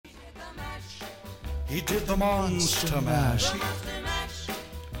He did the monster mash.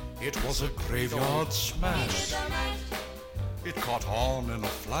 It was a graveyard smash. It caught on in a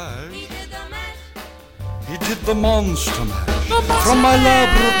flash. He did the monster mash. From my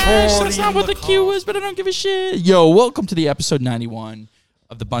laboratory. That's not what the cue was, but I don't give a shit. Yo, welcome to the episode 91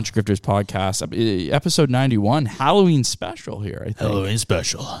 of the Bunch of Grifters podcast. Episode 91, Halloween special here, I think. Halloween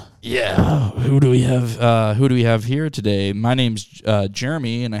special. Yeah. Who do we have here today? My name's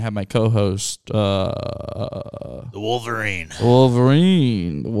Jeremy, and I have my co-host The Wolverine.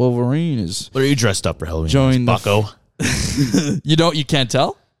 Wolverine. The Wolverine is What are you dressed up for Halloween? Join the Bucko. you can't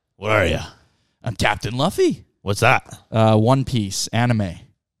tell? What are you? I'm Captain Luffy. What's that? One Piece anime.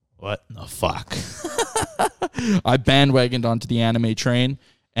 What the fuck? I bandwagoned onto the anime train,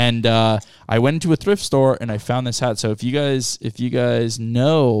 and I went into a thrift store and I found this hat. So if you guys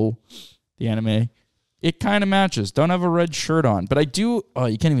know the anime, it kind of matches. Don't have a red shirt on, but I do. Oh,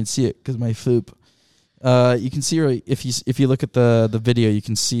 you can't even see it because my foop. You can see right if you look at the video, you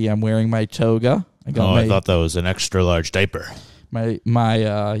can see I'm wearing my toga. I thought that was an extra large diaper.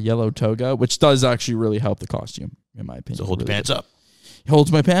 My yellow toga, which does actually really help the costume, in my opinion. So hold the pants up. It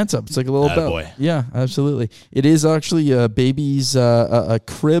holds my pants up. It's like a little belt. Boy. Yeah, absolutely. It is actually a baby's a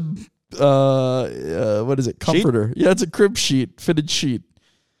crib. What is it? Comforter. Sheet? Yeah, it's a crib sheet, fitted sheet.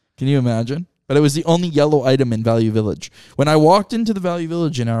 Can you imagine? But it was the only yellow item in Value Village. When I walked into the Value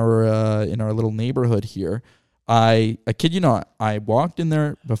Village in our little neighborhood here, I kid you not, I walked in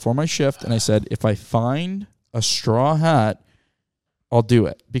there before my shift and I said, if I find a straw hat, I'll do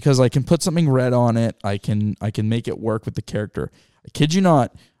it because I can put something red on it. I can make it work with the character. I kid you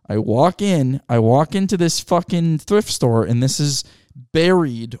not. I walk into this fucking thrift store, and this is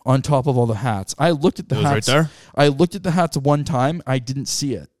buried on top of all the hats. I looked at the hats. Right there? I looked at the hats one time. I didn't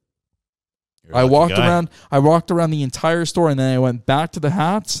see it. I walked around the entire store, and then I went back to the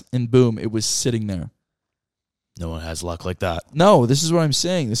hats, and boom, it was sitting there. No one has luck like that. No, this is what I'm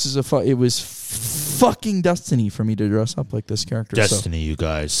saying. This is it was fucking destiny for me to dress up like this character. Destiny, you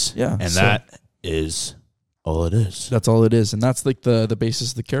guys. Yeah. And that is all it is. That's all it is. And that's like the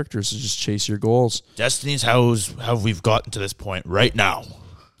basis of the characters is just chase your goals. Destiny's how we've gotten to this point right now.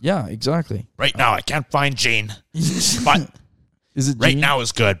 Yeah, exactly. Right now, I can't find Gene. But is it right Gene? now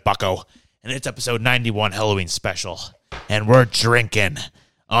is good, bucko. And it's episode 91 Halloween special. And we're drinking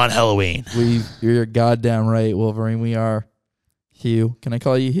on Halloween. You're goddamn right, Wolverine. We are. Hugh. Can I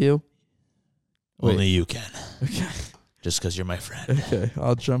call you Hugh? Wait. Only you can. Okay. Just because you're my friend. Okay,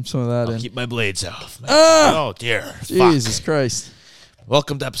 I'll jump some of that in. I'll keep my blades off. Ah! Oh, dear. Jesus Fuck. Christ.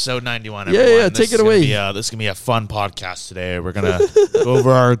 Welcome to episode 91, everyone. Yeah, take it away. This is going to be a fun podcast today. We're going to go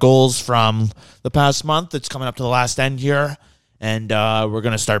over our goals from the past month. It's coming up to the last end here. And we're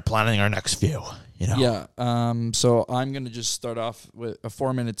going to start planning our next few. You know? Yeah. So I'm going to just start off with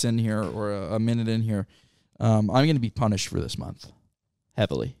 4 minutes in here or a minute in here. I'm going to be punished for this month.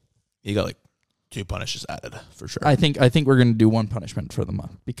 Heavily. You got like 2 punishes added for sure. I think we're going to do 1 punishment for the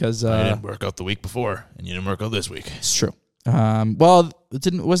month because I didn't work out the week before and you didn't work out this week. It's true. Well,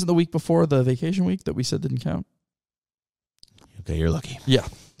 wasn't the week before the vacation week that we said didn't count? Okay, you're lucky. Yeah.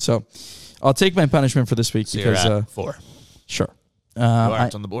 So I'll take my punishment for this week So because you're at 4. Sure.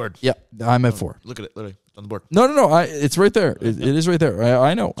 It's on the board. Yeah, I'm at 4. Look at it, literally. It's on the board. No. It's right there. It is right there.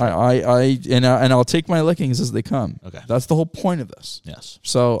 I know. And I'll take my lickings as they come. Okay. That's the whole point of this. Yes.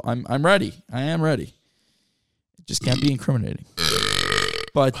 So I'm ready. I am ready. It just can't be incriminating.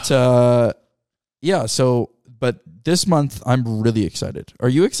 But yeah. So, but this month I'm really excited. Are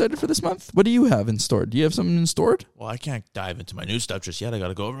you excited for this month? What do you have in store? Do you have something in store? Well, I can't dive into my new stuff just yet. I got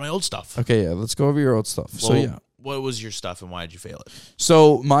to go over my old stuff. Okay. Yeah. Let's go over your old stuff. Well, so yeah. What was your stuff and why did you fail it?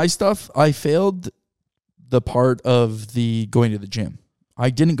 So my stuff, I failed the part of the going to the gym.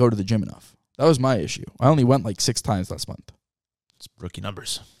 I didn't go to the gym enough. That was my issue. I only went like 6 times last month. It's rookie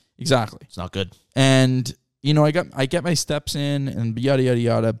numbers. Exactly. It's not good. And I get my steps in and yada yada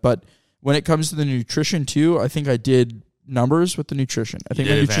yada. But when it comes to the nutrition too, I think I did numbers with the nutrition. I think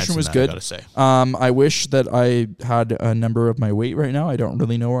my nutrition was good. I gotta say. I wish that I had a number of my weight right now. I don't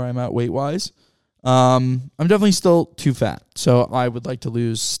really know where I'm at weight wise. I'm definitely still too fat. So I would like to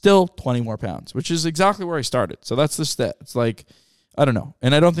lose still 20 more pounds, which is exactly where I started. So that's the step. It's like, I don't know.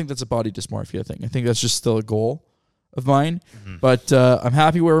 And I don't think that's a body dysmorphia thing. I think that's just still a goal of mine. Mm-hmm. But I'm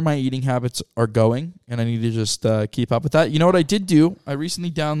happy where my eating habits are going, and I need to just keep up with that. You know what I did do? I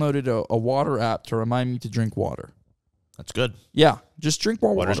recently downloaded a water app to remind me to drink water. That's good. Yeah, just drink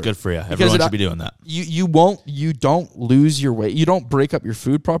more water. Water's good for you. Everyone should be doing that. You don't lose your weight. You don't break up your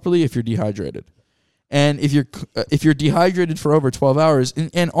food properly if you're dehydrated. And if you're dehydrated for over 12 hours,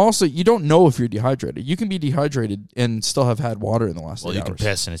 and also you don't know if you're dehydrated. You can be dehydrated and still have had water in the last 8 hours. Well, you can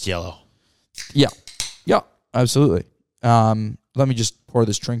piss and it's yellow. Yeah. Yeah, absolutely. Let me just pour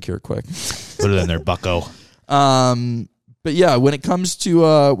this drink here quick. Put it in there, bucko. But yeah, when it comes to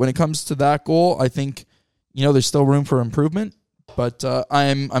that goal, I think, there's still room for improvement, but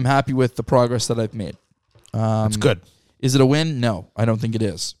I'm happy with the progress that I've made. That's good. Is it a win? No, I don't think it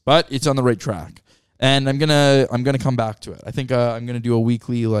is, but it's on the right track. And I'm gonna come back to it. I think I'm gonna do a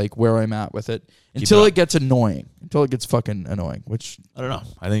weekly, like, where I'm at with it until it gets annoying, until it gets fucking annoying. Which I don't know.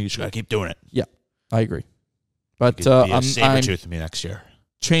 I think you just gotta keep doing it. Yeah, I agree. But I'm Sabertooth with me next year.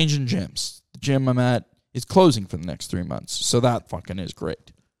 Changing gyms. The gym I'm at is closing for the next 3 months, so that fucking is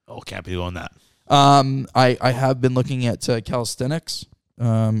great. Oh, can't be doing that. I have been looking at calisthenics. I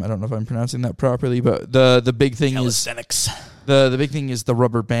don't know if I'm pronouncing that properly, but the big thing calisthenics. The big thing is the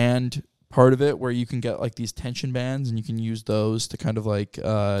rubber band part of it, where you can get like these tension bands and you can use those to kind of like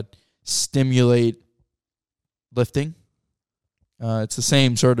stimulate lifting. It's the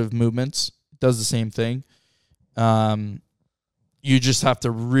same sort of movements. It does the same thing. You just have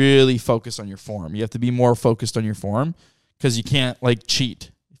to really focus on your form. You have to be more focused on your form because you can't like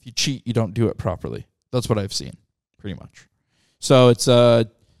cheat. If you cheat, you don't do it properly. That's what I've seen, pretty much. So it's a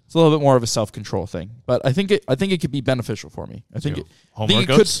little bit more of a self-control thing, but I think it could be beneficial for me. I think it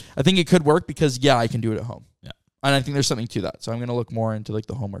could work because I can do it at home. Yeah, and I think there's something to that. So I'm going to look more into like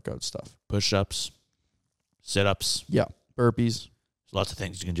the home workout stuff, push-ups, sit-ups, burpees. There's lots of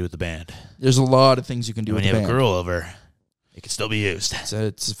things you can do with the band. There's a lot of things you can do with the band. When you have a girl over, it can still be used.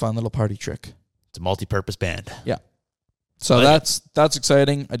 It's a fun little party trick. It's a multi-purpose band. Yeah. So that's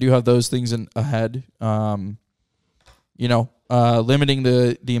exciting. I do have those things ahead. Limiting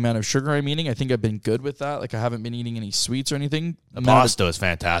the amount of sugar I'm eating. I think I've been good with that. Like, I haven't been eating any sweets or anything. The pasta is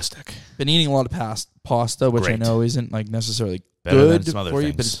fantastic. Been eating a lot of pasta, which I know isn't like necessarily better good for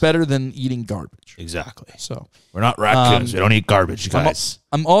you, but it's better than eating garbage. Exactly. So we're not raccoons. We don't eat garbage, you guys.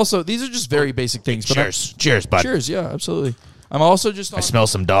 I'm also, these are just very basic things. Cheers. Cheers, bud. Cheers, yeah, absolutely. I'm also just I smell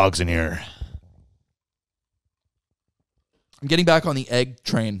some dogs in here. I'm getting back on the egg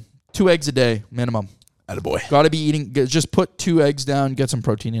train. 2 eggs a day, minimum. Attaboy. Got to be eating, just put 2 eggs down, get some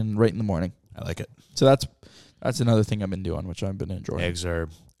protein in right in the morning. I like it. So that's another thing I've been doing, which I've been enjoying. Eggs are a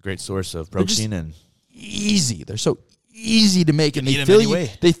great source of protein and easy. They're so easy to make, and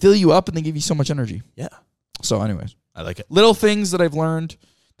they fill you up and they give you so much energy. Yeah. So anyways, I like it. Little things that I've learned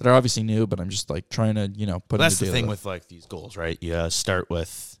that are obviously new, but I'm just like trying to, put That's the thing with like these goals, right? You start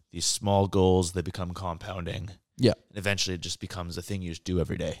with these small goals, they become compounding. Yeah. And eventually it just becomes a thing you just do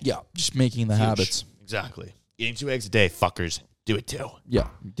every day. Yeah. Just making the habits. Exactly. Eating 2 eggs a day, fuckers. Do it too. Yeah,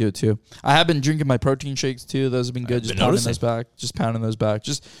 do it too. I have been drinking my protein shakes too. Those have been good. Just pounding those back.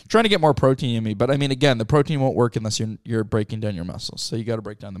 Just trying to get more protein in me. But I mean, again, the protein won't work unless you're breaking down your muscles. So you got to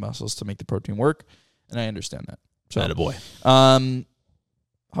break down the muscles to make the protein work. And I understand that. So, attaboy.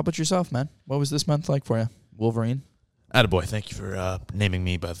 How about yourself, man? What was this month like for you? Wolverine? Attaboy. Thank you for naming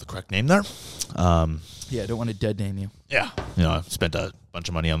me by the correct name there. Yeah, I don't want to dead name you. Yeah. I spent a bunch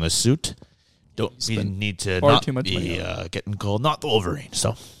of money on this suit. We need to not be getting cold. Not the Wolverine.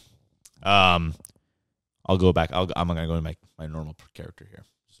 So, I'll go back. I'm gonna go to my normal character here.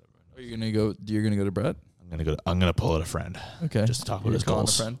 So, are you gonna go? You're gonna go to Brett? I'm gonna pull out a friend. Okay. Just to talk about his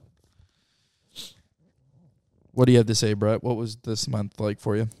goals. A friend. What do you have to say, Brett? What was this month like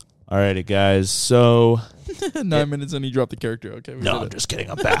for you? Alrighty, guys. So 9 minutes and you dropped the character. Okay. No, I'm just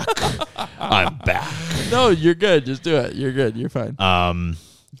kidding. I'm back. I'm back. No, you're good. Just do it. You're good. You're fine.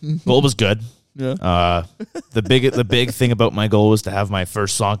 Goal was good. Yeah. The big thing about my goal was to have my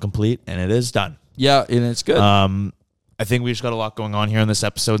first song complete, and it is done. Yeah, and it's good. I think we just got a lot going on here in this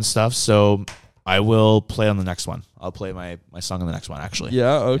episode and stuff, so I will play on the next one. I'll play my song on the next one, actually.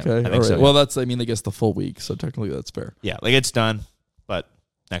 Yeah, okay. Yeah, I think so. Well, that's, I guess the full week, so technically that's fair. Yeah, like it's done, but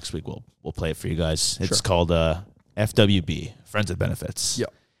next week we'll play it for you guys. It's called FWB, Friends with Benefits. Yeah.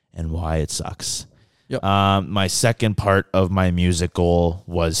 And why it sucks. Yep. My second part of my music goal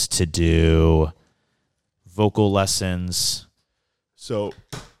was to do vocal lessons. So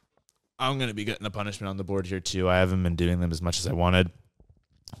I'm going to be getting a punishment on the board here too. I haven't been doing them as much as I wanted.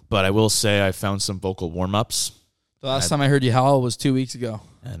 But I will say I found some vocal warm-ups. The last time I heard you howl was 2 weeks ago.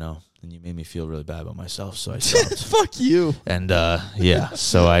 I know. And you made me feel really bad about myself, so I stopped. Fuck you. And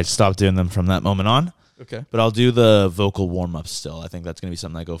so I stopped doing them from that moment on. Okay. But I'll do the vocal warm-ups still. I think that's going to be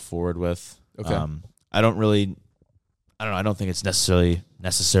something I go forward with. Okay. I don't think it's necessarily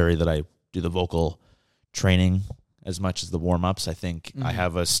necessary that I do the vocal training as much as the warm-ups. I think I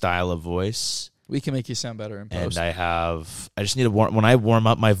have a style of voice. We can make you sound better in post. And I just need to when I warm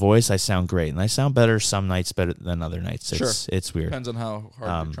up my voice, I sound great. And I sound better some nights better than other nights. It's weird. Depends on how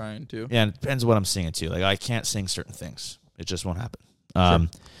hard you're trying to. Yeah, and it depends what I'm singing too. Like I can't sing certain things. It just won't happen.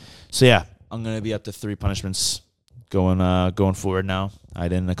 So yeah, I'm going to be up to 3 punishments going forward now. I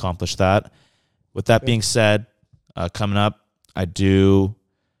didn't accomplish that. With that being said, coming up, I'm going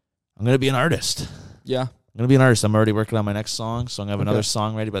to be an artist. Yeah. I'm going to be an artist. I'm already working on my next song, so I'm going to have another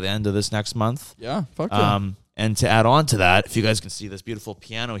song ready by the end of this next month. Yeah, fuck yeah. And to add on to that, if you guys can see this beautiful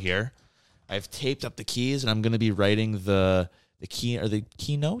piano here, I've taped up the keys, and I'm going to be writing the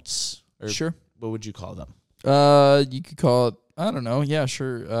keynotes? Or Sure. What would you call them? You could call it, I don't know. Yeah,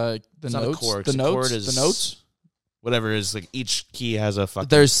 sure. The It's notes. not a chord. The A notes. chord is The notes. Whatever it is, like each key has a fucking...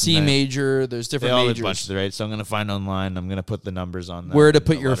 There's C major. There's They different all have majors. a bunch, right? So I'm going to find online. I'm going to put the numbers on them. Where to and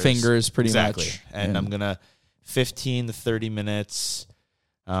put the your letters. fingers, pretty Exactly. much. And Yeah. I'm going to 15 to 30 minutes.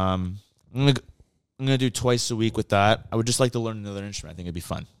 I'm going to do twice a week with that. I would just like to learn another instrument. I think it'd be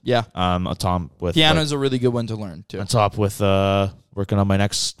fun. Yeah. On top with Piano's a really good one to learn, too. on top with working on my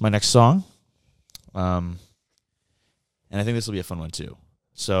next song. And I think this will be a fun one too.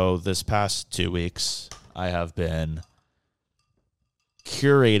 So this past 2 weeks, I have been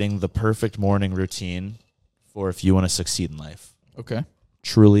curating the perfect morning routine for if you want to succeed in life. Okay.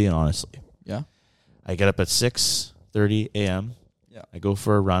 Truly and honestly. Yeah. I get up at 6:30 a.m. Yeah. I go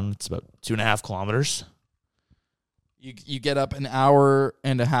for a run. It's about 2.5 kilometers. You get up an hour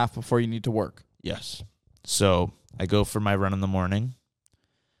and a half before you need to work. Yes. So I go for my run in the morning.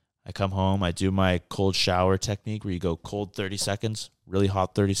 I come home. I do my cold shower technique where you go cold 30 seconds, really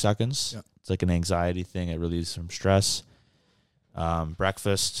hot 30 seconds. Yeah. It's like an anxiety thing. It relieves from stress.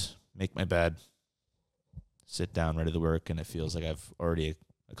 Breakfast, make my bed, sit down, ready to work, and it feels like I've already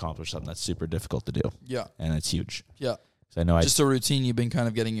accomplished something that's super difficult to do. Yeah. And it's huge. Yeah. So I know Just a routine you've been kind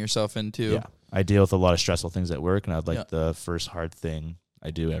of getting yourself into. Yeah. I deal with a lot of stressful things at work, and I'd like Yeah. the first hard thing I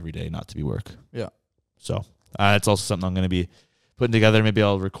do every day not to be work. Yeah. So it's also something I'm going to be putting together. Maybe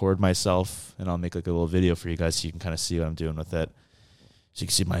I'll record myself, and I'll make like a little video for you guys so you can kind of see what I'm doing with it. So you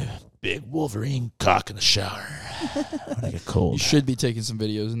can see my big Wolverine cock in the shower when I get cold. You should be taking some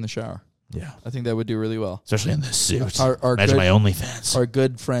videos in the shower. Yeah. I think that would do really well. Especially in this suit. Our Imagine good, my OnlyFans. Our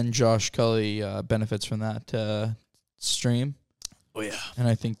good friend Josh Cully benefits from that stream. Oh, yeah. And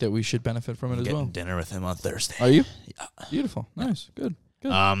I think that we should benefit from it I'm as getting well. dinner with him on Thursday. Are you? Yeah. Beautiful. Nice. Good.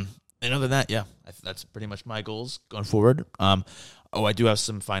 Good. And other than that, yeah, that's pretty much my goals going forward. I do have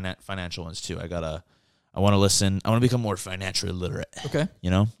some financial ones too. I want to listen. I want to become more financially literate. Okay. You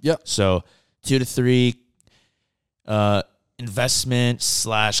know? Yeah. So 2 to 3 investment /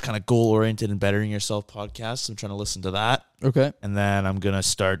 kind of goal-oriented and bettering yourself podcasts. I'm trying to listen to that. Okay. And then I'm going to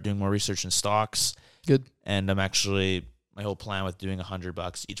start doing more research in stocks. Good. And I'm actually, my whole plan with doing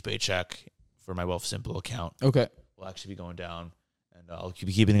 $100 each paycheck for my Wealth Simple account Okay. will actually be going down. And I'll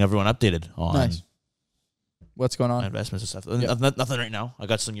be keeping everyone updated on Nice. What's going my on? investments and stuff. Yeah. Nothing right now. I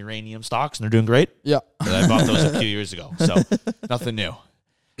got some uranium stocks, and they're doing great. Yeah. I bought those a few years ago, so nothing new.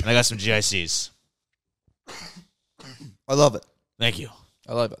 And I got some GICs. I love it. Thank you.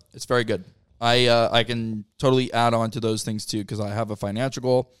 I love it. It's very good. I can totally add on to those things too because I have a financial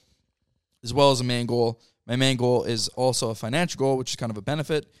goal as well as a main goal. My main goal is also a financial goal, which is kind of a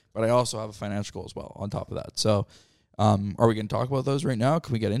benefit, but I also have a financial goal as well on top of that. So are we going to talk about those right now?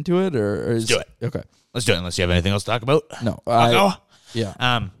 Can we get into it? Or Let's do it. Okay. Let's do it unless you have anything else to talk about. No. Yeah.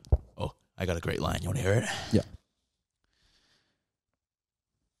 I got a great line. You want to hear it? Yeah.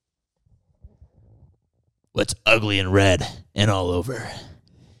 What's ugly and red and all over?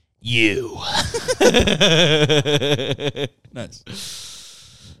 You. Nice.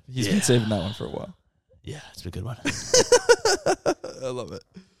 He's been saving that one for a while. Yeah, it's a good one. I love it.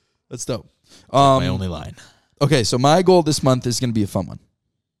 That's dope. My only line. Okay, so my goal this month is going to be a fun one.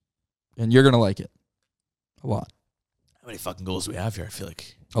 And you're going to like it. A lot. How many fucking goals do we have here? I feel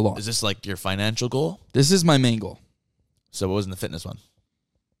like. A lot. Is this like your financial goal? This is my main goal. So what was in the fitness one?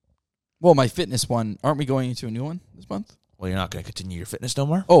 Well, my fitness one, aren't we going into a new one this month? Well, you're not going to continue your fitness no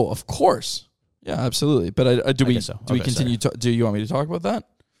more? Oh, of course. Yeah, absolutely. But do we guess so. do we Okay, continue? Do you want me to talk about that?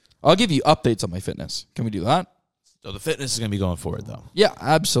 I'll give you updates on my fitness. Can we do that? So the fitness is going to be going forward, though. Yeah,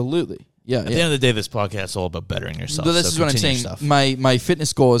 absolutely. Yeah. At the end of the day, this podcast is all about bettering yourself. But this so is what I'm continue saying. stuff. My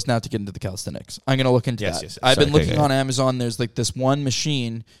fitness goal is now to get into the calisthenics. I'm going to look into that. Yes. I've been Sorry, looking okay. on Amazon. There's like this one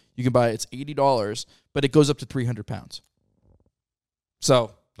machine you can buy. It's $80, but it goes up to 300 pounds.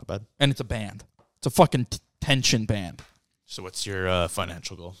 So, Not bad. and it's a band. It's a fucking tension band. So what's your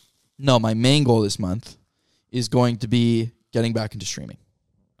financial goal? No, my main goal this month is going to be getting back into streaming.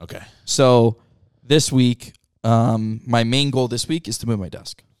 Okay. So this week, my main goal this week is to move my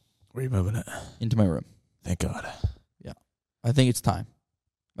desk Where are you moving it? into my room. Thank God. I think it's time.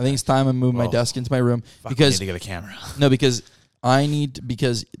 I think it's time I move my Well, desk into my room Fuck, we because need to get a camera. no, because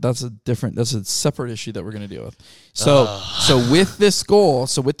because that's a separate issue that we're going to deal with. So with this goal,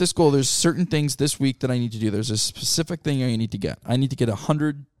 there's certain things this week that I need to do. There's a specific thing I need to get. I need to get a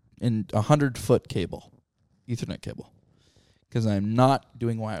 100-foot cable, Ethernet cable, because I'm not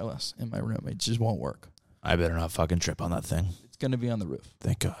doing wireless in my room. It just won't work. I better not fucking trip on that thing. It's going to be on the roof.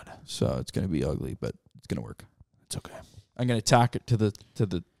 Thank God. So it's going to be ugly, but it's going to work. It's okay. I'm going to tack it to the.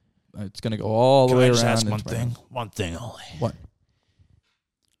 It's going to go all the way around. Can I just ask one thing? One thing only. What?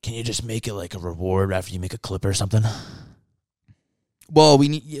 Can you just make it like a reward after you make a clip or something? Well, we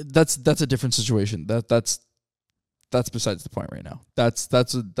need. That's a different situation. That's besides the point right now. That's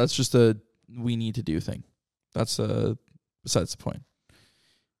just a we need to do thing. That's besides the point.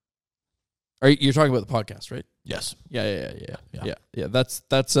 You're talking about the podcast, right? Yes. Yeah.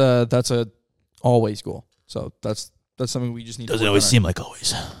 That's a always goal. So that's something we just need. Doesn't always seem like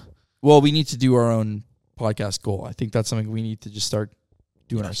always. Well, we need to do our own podcast goal. I think that's something we need to just start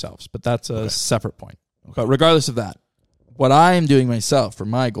doing ourselves. But that's a separate point. Okay. But regardless of that, what I am doing myself for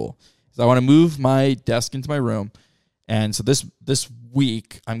my goal is I want to move my desk into my room. And so this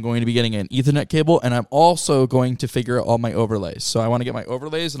week, I'm going to be getting an Ethernet cable, and I'm also going to figure out all my overlays. So I want to get my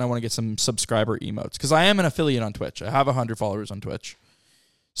overlays, and I want to get some subscriber emotes, because I am an affiliate on Twitch. I have 100 followers on Twitch.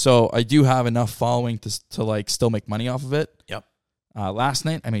 So I do have enough following to like still make money off of it. Yep. Last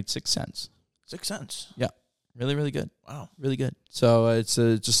night, I made 6 cents. 6 cents? Yeah. Really, really good. Wow. Really good. So it's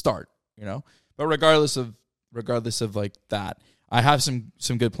a start, But regardless of like that, I have some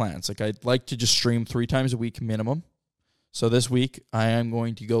good plans. Like, I'd like to just stream 3 times a week minimum. So this week, I am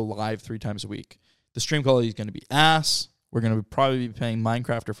going to go live 3 times a week. The stream quality is going to be ass. We're going to probably be playing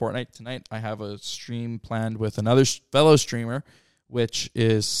Minecraft or Fortnite. Tonight, I have a stream planned with another fellow streamer, which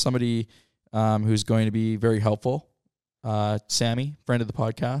is somebody who's going to be very helpful. Sammy, friend of the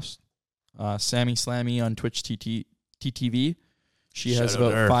podcast. Sammy Slammy on Twitch TTV. She has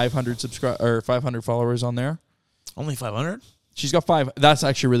about 500 followers on there. Only 500? She's got 5. That's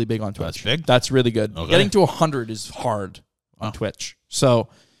actually really big on Twitch. That's big? That's really good. Okay. Getting to 100 is hard on Twitch. So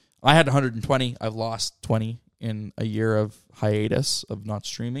I had 120. I've lost 20 in a year of hiatus of not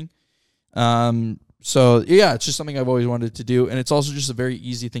streaming. So, yeah, it's just something I've always wanted to do. And it's also just a very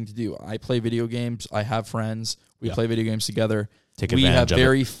easy thing to do. I play video games. I have friends. We play video games together. We have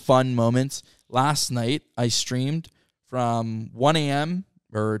very fun moments. Last night, I streamed from 1 a.m.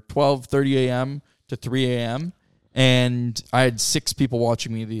 or 12:30 a.m. to 3 a.m., and I had 6 people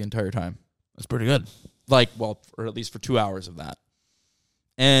watching me the entire time. That's pretty good. Or at least for 2 hours of that.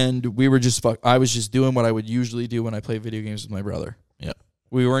 And we were I was just doing what I would usually do when I play video games with my brother. Yeah.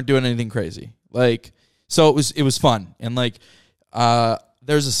 We weren't doing anything crazy. So it was fun. And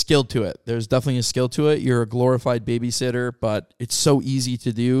there's a skill to it. There's definitely a skill to it. You're a glorified babysitter, but it's so easy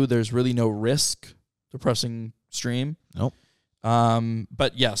to do. There's really no risk to pressing stream. Nope.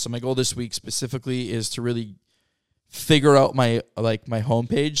 But yeah, so my goal this week specifically is to really figure out my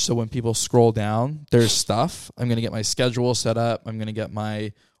homepage. So when people scroll down, there's stuff. I'm going to get my schedule set up. I'm going to get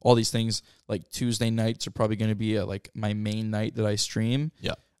all these things. Like Tuesday nights are probably going to be my main night that I stream.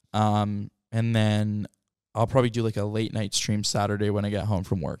 Yeah. And then I'll probably do a late night stream Saturday when I get home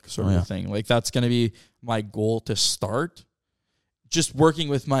from work, sort of thing. That's going to be my goal to start. Just working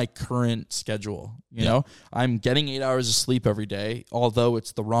with my current schedule, you know, I'm getting 8 hours of sleep every day, although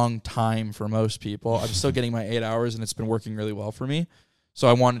it's the wrong time for most people. I'm still getting my 8 hours, and it's been working really well for me. So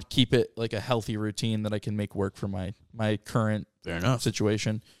I want to keep it a healthy routine that I can make work for my current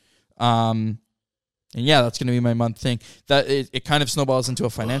situation. And yeah, that's going to be my month thing. That it kind of snowballs into a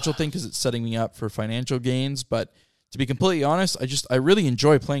financial thing because it's setting me up for financial gains. But to be completely honest, I really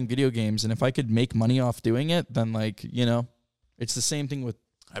enjoy playing video games, and if I could make money off doing it, then it's the same thing with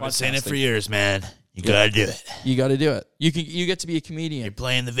I've been saying it for years, man. You gotta do it. You gotta do it. You get to be a comedian. You're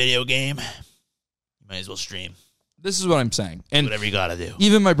playing the video game, you might as well stream. This is what I'm saying. And whatever you gotta do.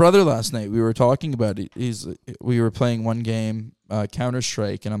 Even my brother last night, we were talking about it. We were playing one game,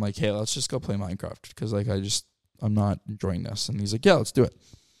 Counter-Strike, and I'm like, hey, let's just go play Minecraft because I'm not enjoying this. And he's like, yeah, let's do it.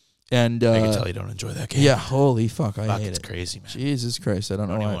 And I can tell you don't enjoy that game. Yeah, holy fuck, I hate it. It's crazy, man. Jesus Christ, I don't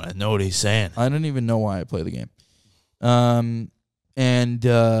know why. I know what he's saying. I don't even know why I play the game. And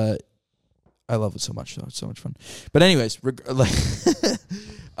I love it so much, though. It's so much fun. But anyways,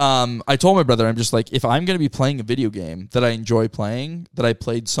 I told my brother, I'm just if I'm going to be playing a video game that I enjoy playing, that I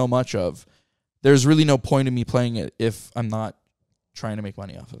played so much of, there's really no point in me playing it if I'm not trying to make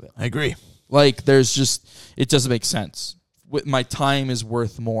money off of it. I agree. It doesn't make sense. My time is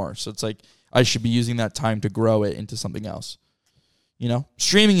worth more. So it's I should be using that time to grow it into something else.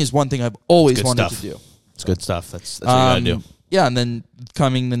 Streaming is one thing I've always wanted to do. It's good stuff. That's what you gotta do. Yeah, and then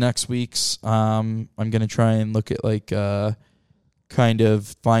coming the next weeks, I'm gonna try and look at kind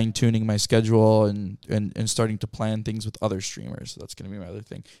of fine-tuning my schedule and starting to plan things with other streamers. So that's going to be my other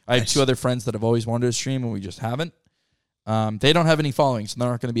thing. I have 2 other friends that have always wanted to stream, and we just haven't. They don't have any following, so they're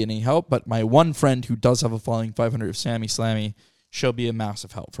not going to be any help. But my one friend who does have a following, 500 of Sammy Slammy, she'll be a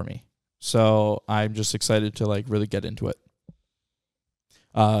massive help for me. So I'm just excited to like really get into it.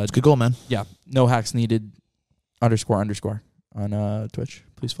 It's a good goal, man. Yeah, no hacks needed. __ on Twitch.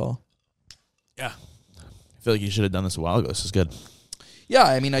 Please follow. Yeah, I feel like you should have done this a while ago. This is good. Yeah,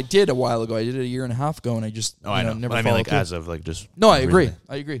 I mean, I did a while ago. I did it a year and a half ago, and I just I know. never. But I mean, like as of like just. No, I agree.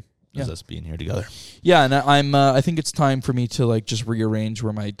 I agree. As us being here together. Yeah, and I think it's time for me to like just rearrange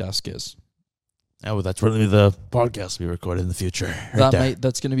where my desk is. Oh, well, that's really the podcast we record in the future.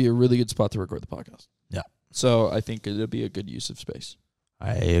 That's going to be a really good spot to record the podcast. Yeah. So I think it'll be a good use of space.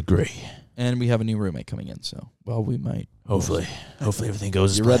 I agree. And we have a new roommate coming in, so we might. Hopefully everything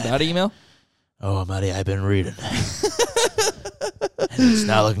goes. You read that email? Oh, Matty, I've been reading. It's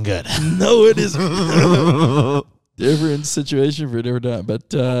not looking good. No, it isn't. Different situation for a different time,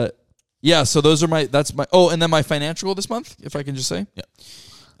 but yeah. So those are that's my. Oh, and then my financial goal this month, if I can just say. Yeah.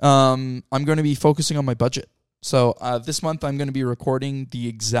 I'm going to be focusing on my budget. So this month I'm going to be recording the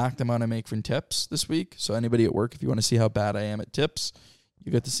exact amount I make from tips this week. So anybody at work, if you want to see how bad I am at tips,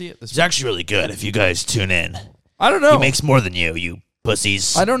 you get to see it this week. It's actually really good if you guys tune in. I don't know. He makes more than you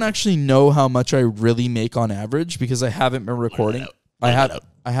pussies. I don't actually know how much I really make on average because I haven't been recording. I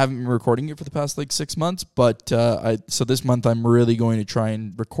haven't been recording it for the past like 6 months, but so this month I'm really going to try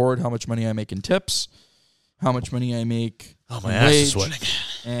and record how much money I make in tips, how much money I make. Oh, my ass is sweating.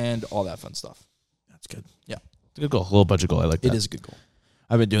 And all that fun stuff. That's good. Yeah. It's a good goal. A little budget goal. I like that. It is a good goal.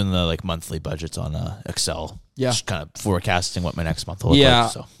 I've been doing the like monthly budgets on Excel. Yeah. Just kind of forecasting what my next month will look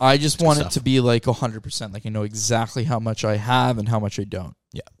like. So I just want it to be like 100%. Like I know exactly how much I have and how much I don't.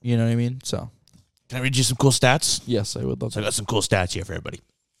 Yeah. You know what I mean? So. Can I read you some cool stats? Yes, I would love So I got some cool stats here for everybody.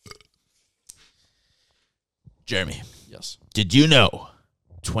 Jeremy. Yes. Did you know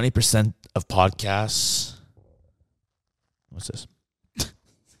 20% of podcasts... What's this?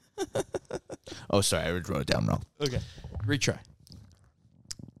 Oh, sorry. I wrote it down wrong. Okay. Retry.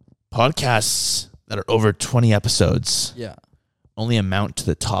 Podcasts that are over 20 episodes only amount to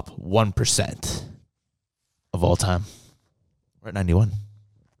the top 1% of all time. We're at 91.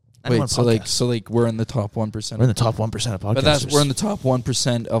 Wait, so we're in the top 1%. We're in the top 1% of podcasters. But we're in the top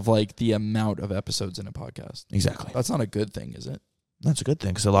 1% of like the amount of episodes in a podcast. Exactly. That's not a good thing, is it? That's a good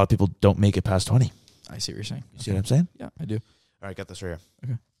thing because a lot of people don't make it past 20. I see what you're saying. You see what I'm saying? Yeah, I do. All right, got this right here.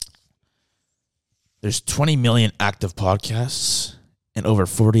 Okay. There's 20 million active podcasts and over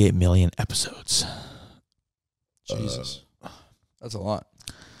 48 million episodes. Jesus. That's a lot.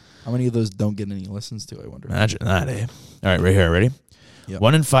 How many of those don't get any listens to, I wonder? Imagine that, eh? All right, right here. Ready? Yep.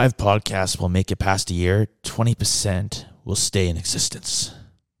 1 in 5 podcasts will make it past a year. 20% will stay in existence.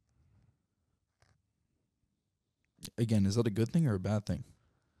 Again, is that a good thing or a bad thing?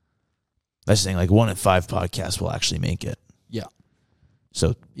 That's saying like 1 in 5 podcasts will actually make it. Yeah.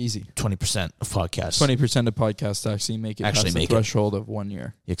 So easy. 20% of podcasts. 20% of podcasts actually make it past the threshold of 1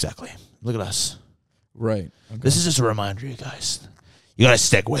 year. Exactly. Look at us. Right. Okay. This is just a reminder, you guys. You got to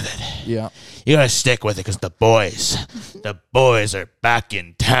stick with it. Yeah. You got to stick with it because the boys are back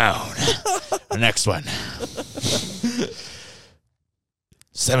in town. The next one.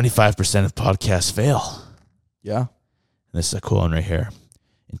 75% of podcasts fail. Yeah. And this is a cool one right here.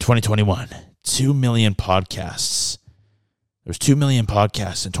 In 2021, 2 million podcasts. There was 2 million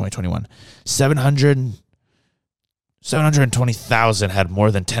podcasts in 2021. 720,000 had more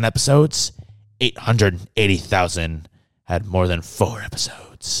than 10 episodes. 880,000 had more than 4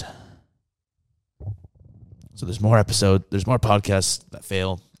 episodes. So there's more podcasts that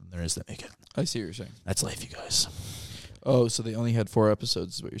fail than there is that make it. I see what you're saying. That's life, you guys. Oh, so they only had 4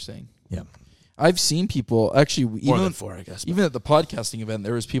 episodes is what you're saying. Yeah. I've seen people actually more than 4, I guess. Even at the podcasting event,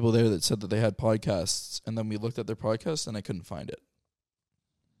 there was people there that said that they had podcasts, and then we looked at their podcast and I couldn't find it.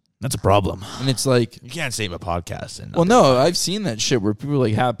 That's a problem. And it's like you can't save a podcast. And well, no, I've seen that shit where people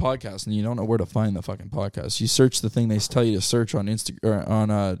like have podcasts and you don't know where to find the fucking podcast. You search the thing they tell you to search on Instagram or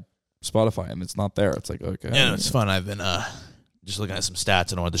on Spotify, and it's not there. It's like okay, yeah, it's fun. I've been just looking at some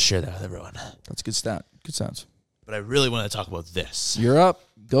stats and I wanted to share that with everyone. That's a good stat. Good sounds. But I really want to talk about this. You're up.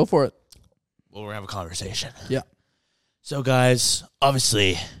 Go for it. Well, we're going to have a conversation. Yeah. So, guys,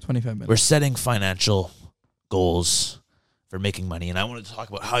 obviously, 25 minutes. We're setting financial goals for making money, and I wanted to talk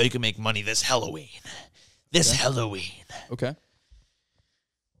about how you can make money this Halloween. Halloween. Okay.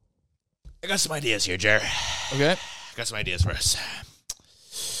 I got some ideas here, Jer. Okay. I got some ideas for us.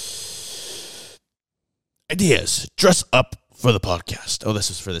 Ideas. Dress up for the podcast. Oh,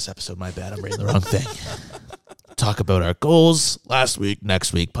 this is for this episode. My bad. I'm reading the wrong thing. talk about our goals. Last week,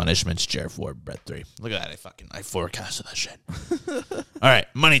 next week, punishments, chair 4, bread 3. Look at that. I forecasted that shit. All right,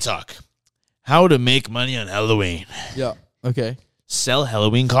 money talk. How to make money on Halloween. Yeah. Okay. Sell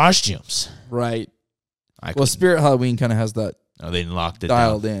Halloween costumes. Right. Well, Spirit Halloween kind of has that they locked it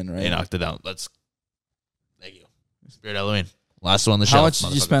dialed down. in, right? They knocked it down. Thank you. Spirit Halloween. Last one on the shelf. How much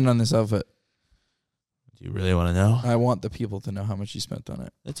did you spend on this outfit? Do you really want to know? I want the people to know how much you spent on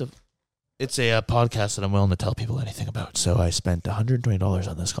it. It's a podcast that I'm willing to tell people anything about. So I spent $120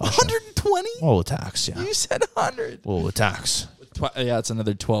 on this costume. 120? Well, with tax, yeah. You said 100. Well, with tax. Yeah, it's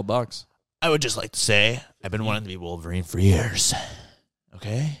another $12. I would just like to say I've been wanting to be Wolverine for years.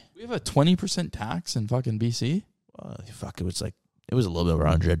 Okay? We have a 20% tax in fucking BC? Well, fuck, it was a little bit over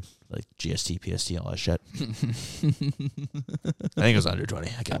 100. Like GST, PST, all that shit. I think it was 120.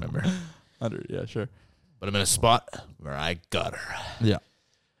 I can't remember. 100, yeah, sure. But I'm in a spot where I got her. Yeah.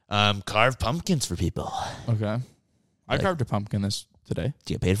 Carve pumpkins for people. Okay. I carved a pumpkin today.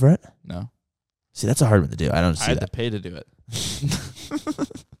 Do you get paid for it? No. See, that's a hard one to do. I don't see I had that. to pay to do it.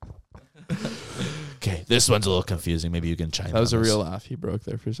 Okay, this one's a little confusing. Maybe you can chime in. That was a on this. real laugh. He broke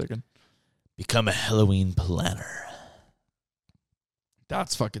there for a second. Become a Halloween planner.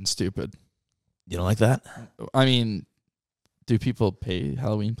 That's fucking stupid. You don't like that? I mean, do people pay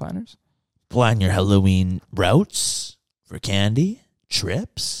Halloween planners? Plan your Halloween routes for candy,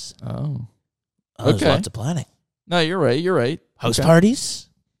 trips. Oh. There's Okay. lots of planning. No, you're right. House Okay. parties.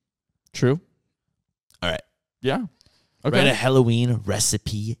 True. All right. Yeah. Write a Okay. Halloween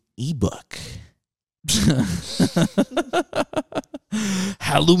recipe ebook.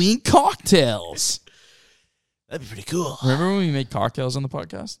 Halloween cocktails. That'd be pretty cool. Remember when we made cocktails on the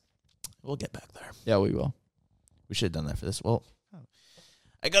podcast? We'll get back there. Yeah, we will. We should have done that for this. Well,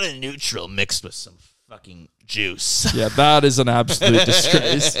 I got a neutral mixed with some fucking juice. Yeah, that is an absolute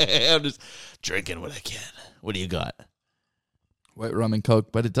disgrace. I'm just drinking what I can. What do you got? White rum and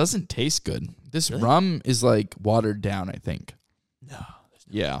Coke, but it doesn't taste good. This Really? rum is like watered down, I think. No.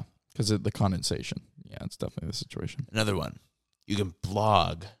 Yeah, because of the condensation. Yeah, it's definitely the situation. Another one. You can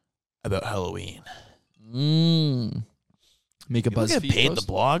blog about Halloween. Make a People BuzzFeed get paid post? to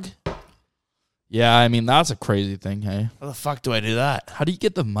blog? Yeah, I mean, that's a crazy thing, hey? How the fuck do I do that? How do you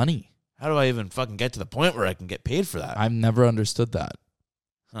get the money? How do I even fucking get to the point where I can get paid for that? I've never understood that.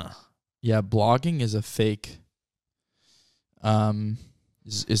 Huh. Yeah, blogging is a fake.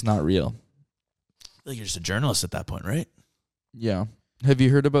 Is not real. Like you're just a journalist at that point, right? Yeah. Have you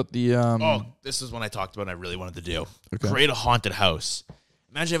heard about the This is one I talked about and I really wanted to do. Okay. Create a haunted house.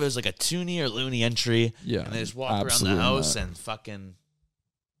 Imagine if it was like a Toonie or Looney entry. Yeah, And they just walk absolutely around the house not. and fucking...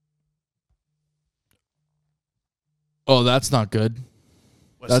 Oh, that's not good.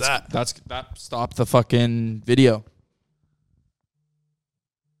 What's that? That stopped the fucking video.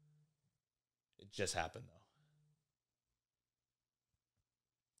 It just happened, though.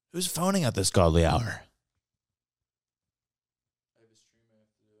 Who's phoning at this godly hour?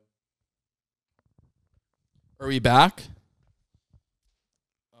 Are we back?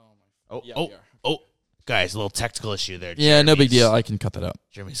 Oh, Yeah, oh, we are. oh. Guys, a little technical issue there. Yeah, no big Jeremy's- deal. I can cut that out.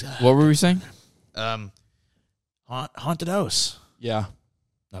 Jeremy's got What were we saying? haunted house. Yeah.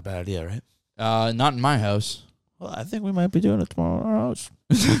 Not a bad idea, right? Not in my house. Well, I think we might be doing it tomorrow at our house.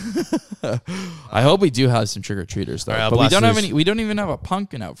 I hope we do have some trick or treaters though. All right, I'll but we blast don't have this. any. We don't even have a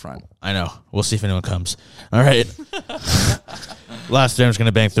pumpkin out front. I know. We'll see if anyone comes. All right. Last day, I'm just going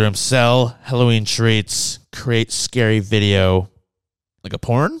to bang through them. Sell Halloween treats. Create scary video. Like a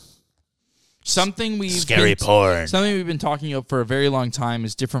porn? Something Scary porn. Something we've been talking about for a very long time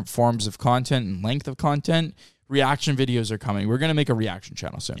is different forms of content and length of content. Reaction videos are coming. We're going to make a reaction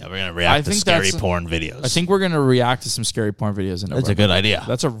channel soon. Yeah, we're going to react to scary porn videos. I think we're going to react to some scary porn videos in November. that's a good idea.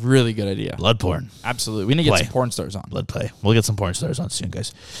 That's a really good idea. Blood porn. Absolutely. We need to get Play. some porn stars on. Blood play. We'll get some porn stars on soon,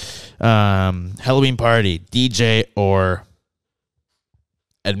 guys. Halloween party. DJ or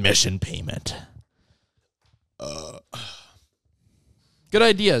admission payment. Good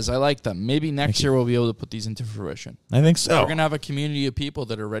ideas. I like them. Maybe next year we'll be able to put these into fruition. I think so. We're going to have a community of people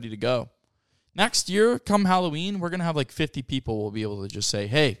that are ready to go. Next year, come Halloween, we're going to have like 50 people will be able to just say,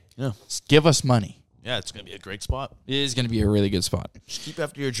 hey, Yeah. give us money. Yeah, it's going to be a great spot. It is going to be a really good spot. Just keep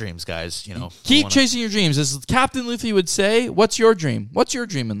after your dreams, guys. You know, Keep chasing your dreams. As Captain Luffy would say, what's your dream? What's your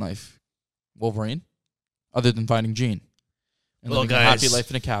dream in life, Wolverine? Other than finding Jean. And Well, living a guys, happy life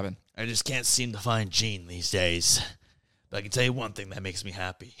in a cabin. I just can't seem to find Gene these days. But I can tell you one thing that makes me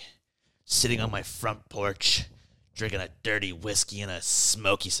happy. Sitting on my front porch, drinking a dirty whiskey and a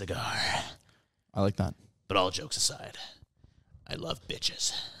smoky cigar. I like that. But all jokes aside, I love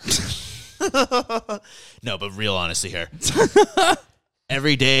bitches. No, but real honesty here.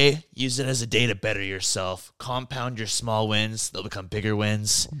 Every day, use it as a day to better yourself. Compound your small wins. They'll become bigger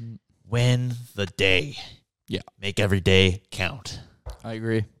wins. Win the day. Yeah. Make every day count. I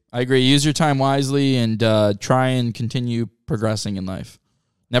agree. Use your time wisely and try and continue progressing in life.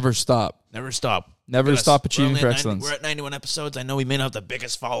 Never stop. Never stop. Never stop achieving for excellence. We're at 91 episodes. I know we may not have the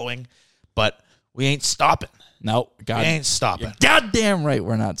biggest following, but we ain't stopping. No, We ain't stopping. Goddamn right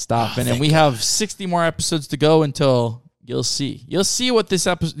we're not stopping. And we have 60 more episodes to go until you'll see. You'll see what this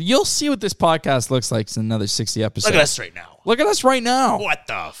podcast looks like in another 60 episodes. Look at us right now. Look at us right now. What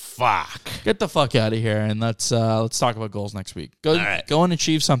the fuck? Get the fuck out of here and let's talk about goals next week. Go and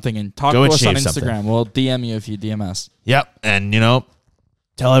achieve something and talk Go to us on achieve Instagram. something. We'll DM you if you DM us. Yep. And,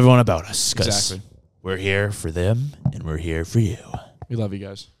 tell everyone about us. 'Cause Exactly. we're here for them and we're here for you. We love you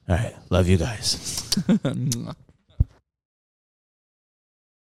guys. All right. Love you guys.